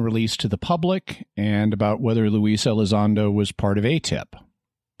should have been released to the public and about whether Luis Elizondo was part of AATIP.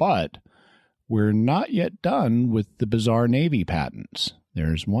 But we're not yet done with the bizarre Navy patents.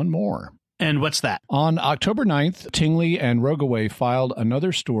 There's one more. And what's that? On October 9th, Tingley and Rogaway filed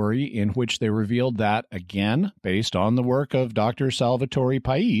another story in which they revealed that, again, based on the work of Dr. Salvatore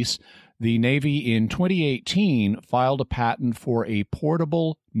Pais, the Navy in 2018 filed a patent for a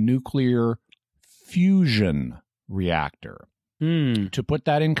portable nuclear fusion reactor. To put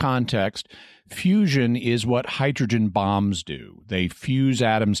that in context, fusion is what hydrogen bombs do. They fuse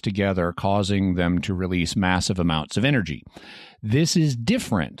atoms together, causing them to release massive amounts of energy. This is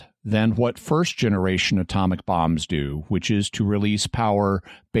different than what first-generation atomic bombs do, which is to release power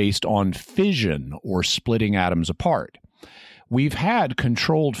based on fission or splitting atoms apart. We've had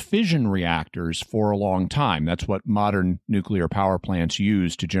controlled fission reactors for a long time. That's what modern nuclear power plants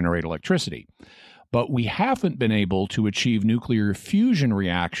use to generate electricity. But we haven't been able to achieve nuclear fusion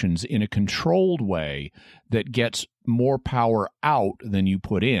reactions in a controlled way that gets more power out than you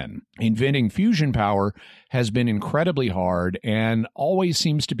put in. Inventing fusion power has been incredibly hard and always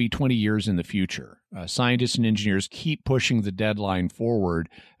seems to be 20 years in the future. Scientists and engineers keep pushing the deadline forward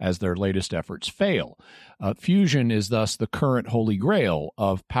as their latest efforts fail. Fusion is thus the current holy grail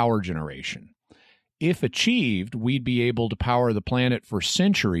of power generation. If achieved, we'd be able to power the planet for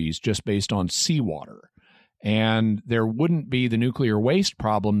centuries just based on seawater. And there wouldn't be the nuclear waste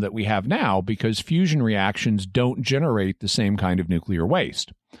problem that we have now because fusion reactions don't generate the same kind of nuclear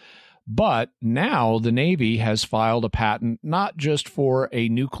waste. But now the Navy has filed a patent not just for a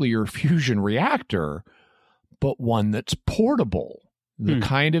nuclear fusion reactor, but one that's portable. The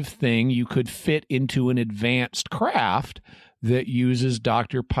kind of thing you could fit into an advanced craft that uses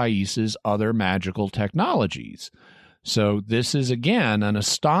Dr. Pais's other magical technologies. So this is, again, an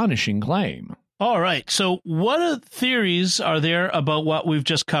astonishing claim. All right. So what theories are there about what we've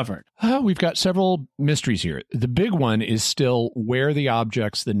just covered? We've got several mysteries here. The big one is still where the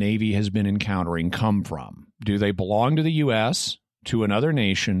objects the Navy has been encountering come from. Do they belong to the U.S., to another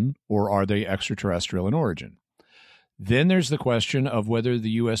nation, or are they extraterrestrial in origin? Then there's the question of whether the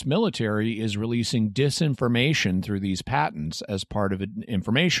U.S. military is releasing disinformation through these patents as part of an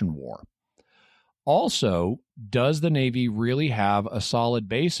information war. Also, does the Navy really have a solid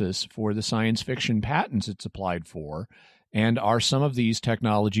basis for the science fiction patents it's applied for, and are some of these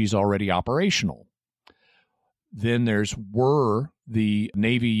technologies already operational? Then there's were the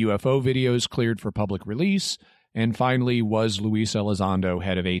Navy UFO videos cleared for public release? And finally, was Luis Elizondo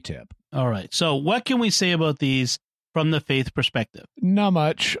head of AATIP? All right. So what can we say about these from the faith perspective? Not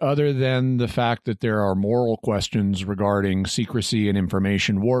much, other than the fact that there are moral questions regarding secrecy and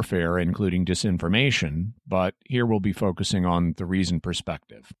information warfare, including disinformation. But here we'll be focusing on the reason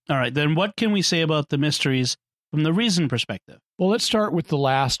perspective. All right. Then what can we say about the mysteries from the reason perspective? Well, let's start with the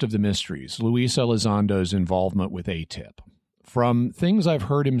last of the mysteries, Luis Elizondo's involvement with AATIP. From things I've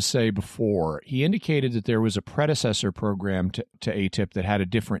heard him say before, he indicated that there was a predecessor program to AATIP that had a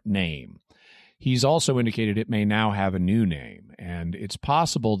different name. He's also indicated it may now have a new name, and it's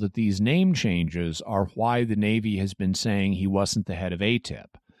possible that these name changes are why the Navy has been saying he wasn't the head of AATIP.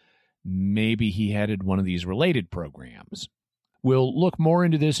 Maybe he headed one of these related programs. We'll look more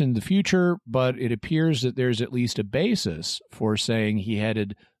into this in the future, but it appears that there's at least a basis for saying he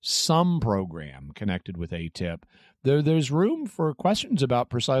headed some program connected with AATIP, though there's room for questions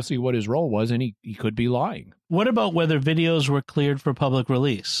about precisely what his role was, and he could be lying. What about whether videos were cleared for public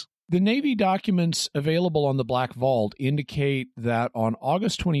release? The Navy documents available on the Black Vault indicate that on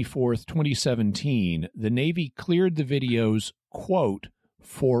August 24th, 2017, the Navy cleared the videos, quote,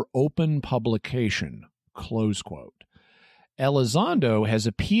 for open publication, close quote. Elizondo has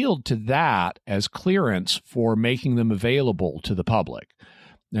appealed to that as clearance for making them available to the public.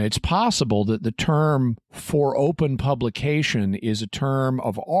 Now, it's possible that the term for open publication is a term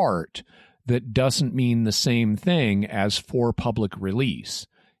of art that doesn't mean the same thing as for public release,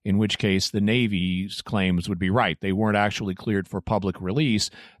 in which case the Navy's claims would be right. They weren't actually cleared for public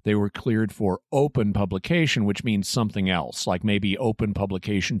release. They were cleared for open publication, which means something else, like maybe open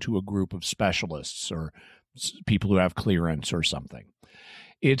publication to a group of specialists or people who have clearance or something.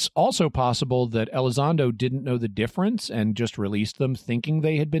 It's also possible that Elizondo didn't know the difference and just released them thinking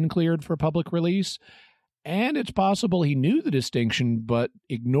they had been cleared for public release. And it's possible he knew the distinction but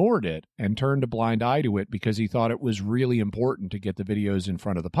ignored it and turned a blind eye to it because he thought it was really important to get the videos in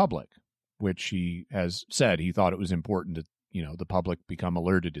front of the public, which he has said he thought it was important that, the public become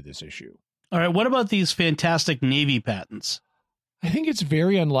alerted to this issue. All right, what about these fantastic Navy patents? I think it's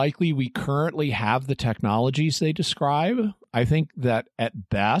very unlikely we currently have the technologies they describe. I think that at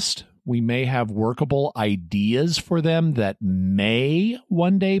best, We may have workable ideas for them that may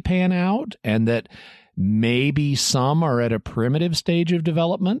one day pan out, and that maybe some are at a primitive stage of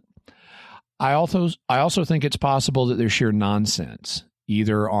development. I also think it's possible that they're sheer nonsense,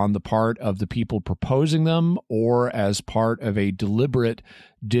 either on the part of the people proposing them or as part of a deliberate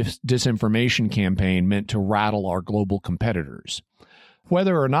disinformation campaign meant to rattle our global competitors.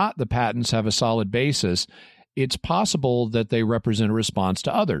 Whether or not the patents have a solid basis, it's possible that they represent a response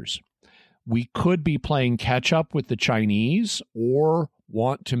to others. We could be playing catch up with the Chinese, or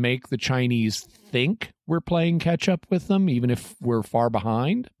want to make the Chinese think we're playing catch up with them, even if we're far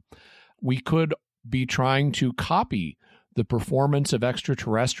behind. We could be trying to copy the performance of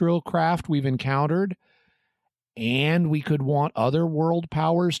extraterrestrial craft we've encountered, and we could want other world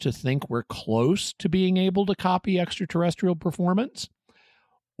powers to think we're close to being able to copy extraterrestrial performance.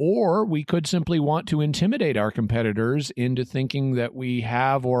 Or we could simply want to intimidate our competitors into thinking that we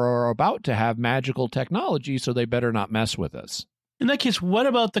have or are about to have magical technology, so they better not mess with us. In that case, what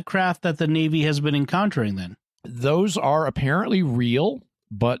about the craft that the Navy has been encountering then? Those are apparently real,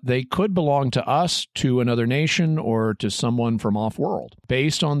 but they could belong to us, to another nation, or to someone from off-world.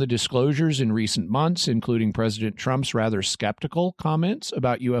 Based on the disclosures in recent months, including President Trump's rather skeptical comments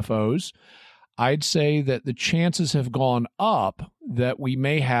about UFOs, I'd say that the chances have gone up that we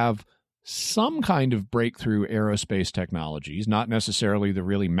may have some kind of breakthrough aerospace technologies, not necessarily the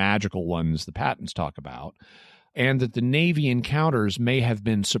really magical ones the patents talk about, and that the Navy encounters may have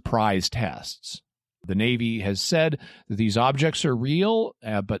been surprise tests. The Navy has said that these objects are real,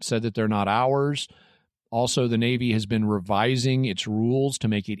 but said that they're not ours. Also, the Navy has been revising its rules to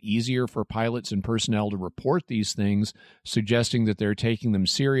make it easier for pilots and personnel to report these things, suggesting that they're taking them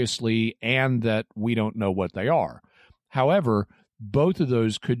seriously and that we don't know what they are. However, both of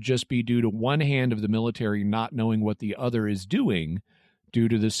those could just be due to one hand of the military not knowing what the other is doing due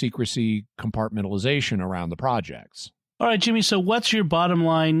to the secrecy compartmentalization around the projects. All right, Jimmy, so what's your bottom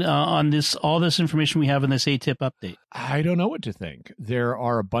line on all this information we have in this AATIP update? I don't know what to think. There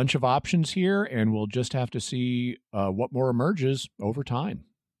are a bunch of options here, and we'll just have to see what more emerges over time.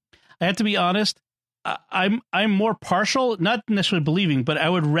 I have to be honest, I'm more partial, not necessarily believing, but I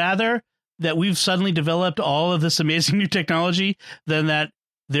would rather that we've suddenly developed all of this amazing new technology than that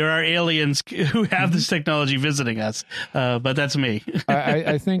there are aliens who have this technology visiting us, but that's me.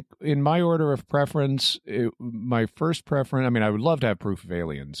 I think in my order of preference, my first preference, I mean, I would love to have proof of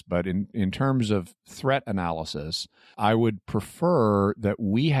aliens, but in terms of threat analysis, I would prefer that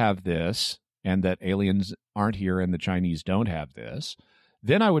we have this and that aliens aren't here and the Chinese don't have this.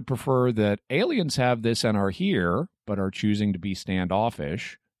 Then I would prefer that aliens have this and are here, but are choosing to be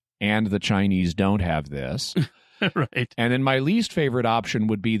standoffish, and the Chinese don't have this. Right. And then my least favorite option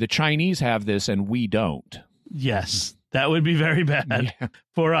would be the Chinese have this and we don't. Yes, that would be very bad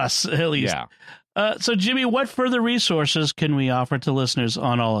for us, at least. Yeah. So, Jimmy, what further resources can we offer to listeners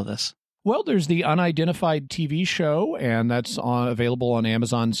on all of this? Well, there's the Unidentified TV show, and that's available on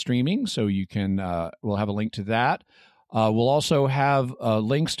Amazon streaming, so you can. We'll have a link to that. We'll also have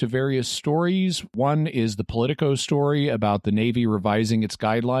links to various stories. One is the Politico story about the Navy revising its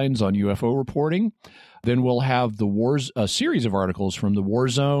guidelines on UFO reporting. Then we'll have a series of articles from the War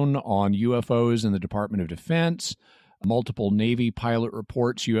Zone on UFOs in the Department of Defense, multiple Navy pilot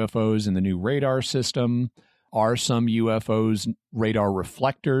reports, UFOs in the new radar system. Are some UFOs radar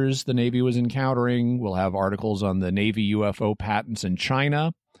reflectors the Navy was encountering? We'll have articles on the Navy UFO patents in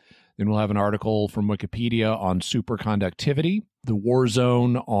China. Then we'll have an article from Wikipedia on superconductivity, the War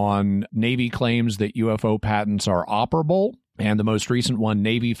Zone on Navy claims that UFO patents are operable, and the most recent one,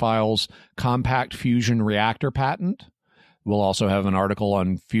 Navy files compact fusion reactor patent. We'll also have an article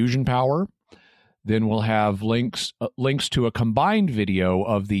on fusion power. Then we'll have links to a combined video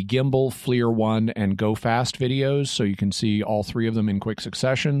of the Gimbal, FLIR 1, and Go Fast videos, so you can see all three of them in quick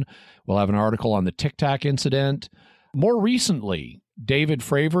succession. We'll have an article on the Tic Tac incident. More recently, David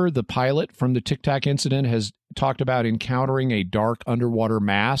Fravor, the pilot from the Tic Tac incident, has talked about encountering a dark underwater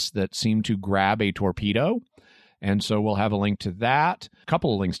mass that seemed to grab a torpedo. And so we'll have a link to that, a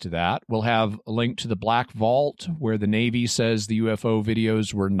couple of links to that. We'll have a link to the Black Vault, where the Navy says the UFO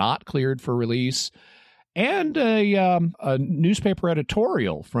videos were not cleared for release, and a newspaper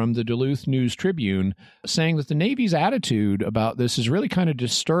editorial from the Duluth News-Tribune saying that the Navy's attitude about this is really kind of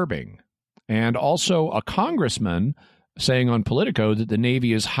disturbing. And also a congressman saying on Politico that the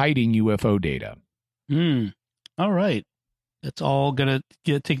Navy is hiding UFO data. All right. It's all going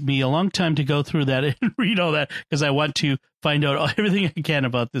to take me a long time to go through that and read all that because I want to find out everything I can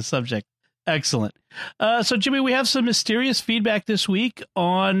about this subject. Excellent. So, Jimmy, we have some mysterious feedback this week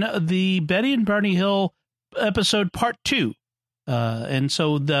on the Betty and Barney Hill episode part 2. And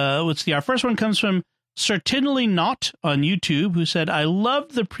so our first one comes from Certainly Not on YouTube, who said, I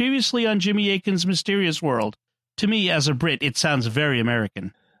loved the previously on Jimmy Akin's Mysterious World. To me, as a Brit, it sounds very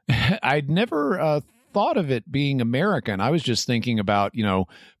American. I'd never thought of it being American. I was just thinking about,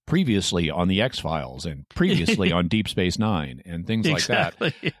 previously on the X-Files and previously on Deep Space Nine and things like that.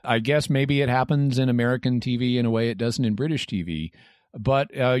 I guess maybe it happens in American TV in a way it doesn't in British TV.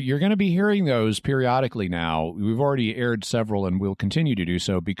 But you're going to be hearing those periodically now. We've already aired several and we'll continue to do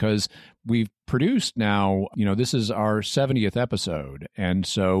so because we've produced now, this is our 70th episode. And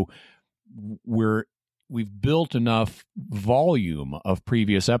so we've built enough volume of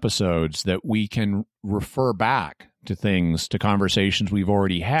previous episodes that we can refer back to conversations we've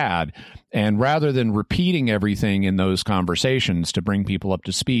already had. And rather than repeating everything in those conversations to bring people up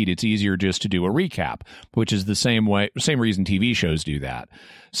to speed, it's easier just to do a recap, which is the same reason TV shows do that.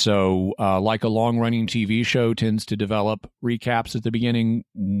 So like a long-running TV show tends to develop recaps at the beginning,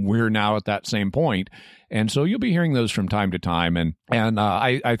 we're now at that same point. And so you'll be hearing those from time to time. And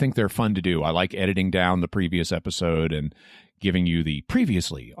I think they're fun to do. I like editing down the previous episode and giving you the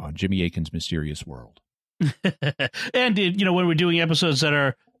previously on Jimmy Akin's Mysterious World. And when we're doing episodes that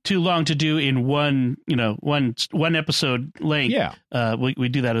are too long to do in one episode length, we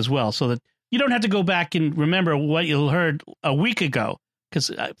do that as well, so that you don't have to go back and remember what you heard a week ago.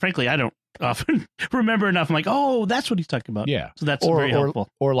 Because frankly, I don't often remember enough. I'm like, oh, that's what he's talking about. Yeah, so that's very helpful.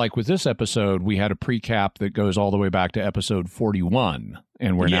 Or like with this episode, we had a pre-cap that goes all the way back to episode 41,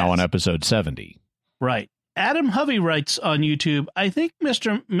 and we're now on episode 70. Right. Adam Hovey writes on YouTube, I think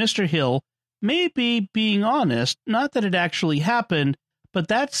Mr. Hill may be being honest, not that it actually happened, but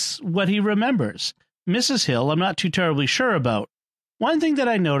that's what he remembers. Mrs. Hill, I'm not too terribly sure about. One thing that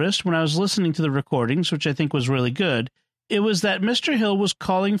I noticed when I was listening to the recordings, which I think was really good, it was that Mr. Hill was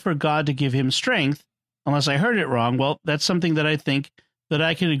calling for God to give him strength. Unless I heard it wrong, well, that's something that I think that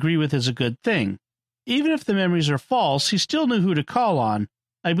I can agree with is a good thing. Even if the memories are false, he still knew who to call on.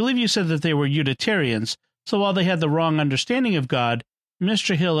 I believe you said that they were Unitarians, so while they had the wrong understanding of God,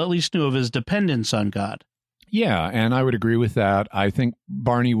 Mr. Hill at least knew of his dependence on God. Yeah, and I would agree with that. I think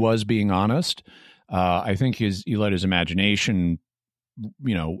Barney was being honest. I think he let his imagination,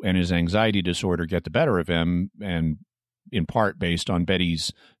 and his anxiety disorder get the better of him, and in part based on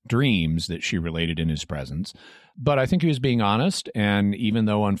Betty's dreams that she related in his presence. But I think he was being honest, and even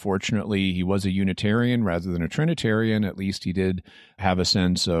though, unfortunately, he was a Unitarian rather than a Trinitarian, at least he did have a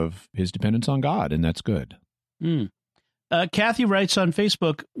sense of his dependence on God, and that's good. Kathy writes on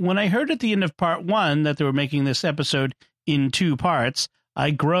Facebook, when I heard at the end of part 1 that they were making this episode in 2 parts,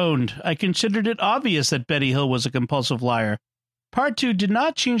 I groaned. I considered it obvious that Betty Hill was a compulsive liar. Part 2 did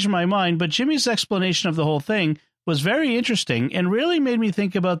not change my mind, but Jimmy's explanation of the whole thing was very interesting and really made me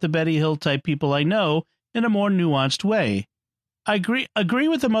think about the Betty Hill type people I know in a more nuanced way. I agree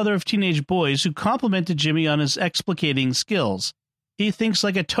with the mother of teenage boys who complimented Jimmy on his explicating skills. He thinks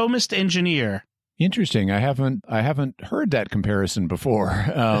like a Thomist engineer. Interesting. I haven't heard that comparison before,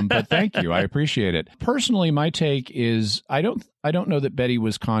 but thank you. I appreciate it. Personally, my take is I don't know that Betty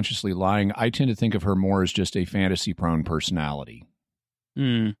was consciously lying. I tend to think of her more as just a fantasy-prone personality.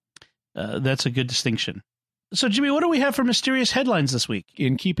 That's a good distinction. So, Jimmy, what do we have for mysterious headlines this week?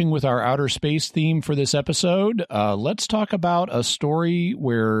 In keeping with our outer space theme for this episode, let's talk about a story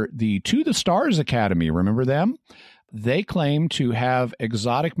where the To the Stars Academy, remember them? They claim to have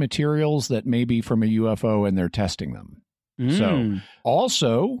exotic materials that may be from a UFO, and they're testing them. So,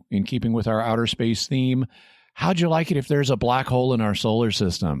 also, in keeping with our outer space theme, how'd you like it if there's a black hole in our solar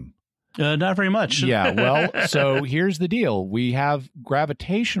system? Not very much. Yeah, well, so here's the deal. We have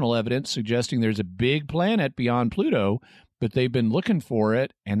gravitational evidence suggesting there's a big planet beyond Pluto, but they've been looking for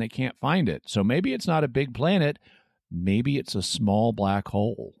it, and they can't find it. So maybe it's not a big planet. Maybe it's a small black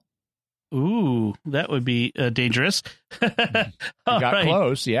hole. Ooh, that would be dangerous. Got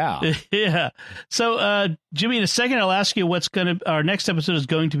close, yeah. Yeah. So, Jimmy, in a second, I'll ask you our next episode is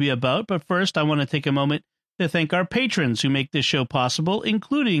going to be about. But first, I want to take a moment to thank our patrons who make this show possible,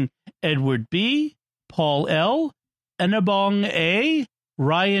 including Edward B., Paul L., Enabong A.,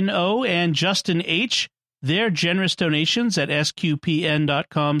 Ryan O., and Justin H. Their generous donations at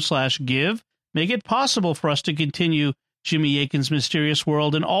sqpn.com/give make it possible for us to continue Jimmy Akin's Mysterious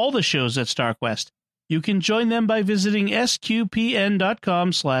World and all the shows at StarQuest. You can join them by visiting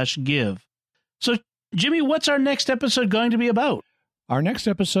sqpn.com/give. So, Jimmy, what's our next episode going to be about? Our next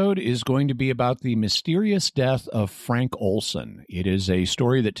episode is going to be about the mysterious death of Frank Olson. It is a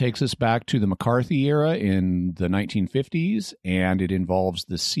story that takes us back to the McCarthy era in the 1950s, and it involves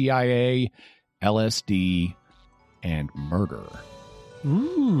the CIA, LSD, and murder.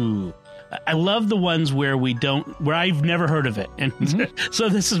 Ooh. I love the ones where I've never heard of it. And so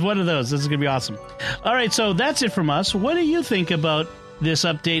this is one of those. This is going to be awesome. All right, so that's it from us. What do you think about this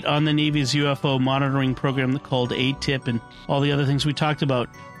update on the Navy's UFO monitoring program called AATIP and all the other things we talked about?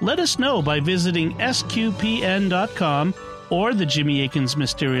 Let us know by visiting sqpn.com or the Jimmy Akin's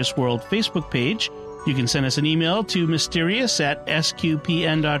Mysterious World Facebook page. You can send us an email to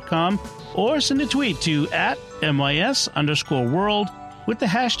mysterious@sqpn.com or send a tweet to @MYS_world with the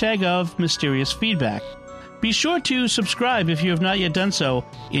hashtag of mysterious feedback. Be sure to subscribe if you have not yet done so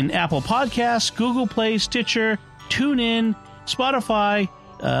in Apple Podcasts, Google Play, Stitcher, TuneIn, Spotify,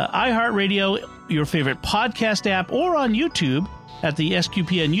 iHeartRadio, your favorite podcast app, or on YouTube at the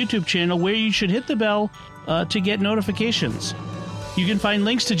SQPN YouTube channel, where you should hit the bell to get notifications. You can find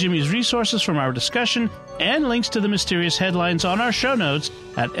links to Jimmy's resources from our discussion and links to the mysterious headlines on our show notes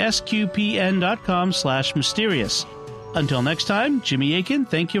at sqpn.com/mysterious. Until next time, Jimmy Akin,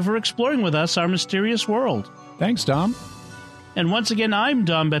 thank you for exploring with us our mysterious world. Thanks, Dom. And once again, I'm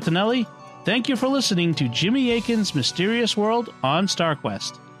Dom Bettinelli. Thank you for listening to Jimmy Akin's Mysterious World on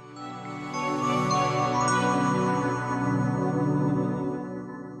StarQuest.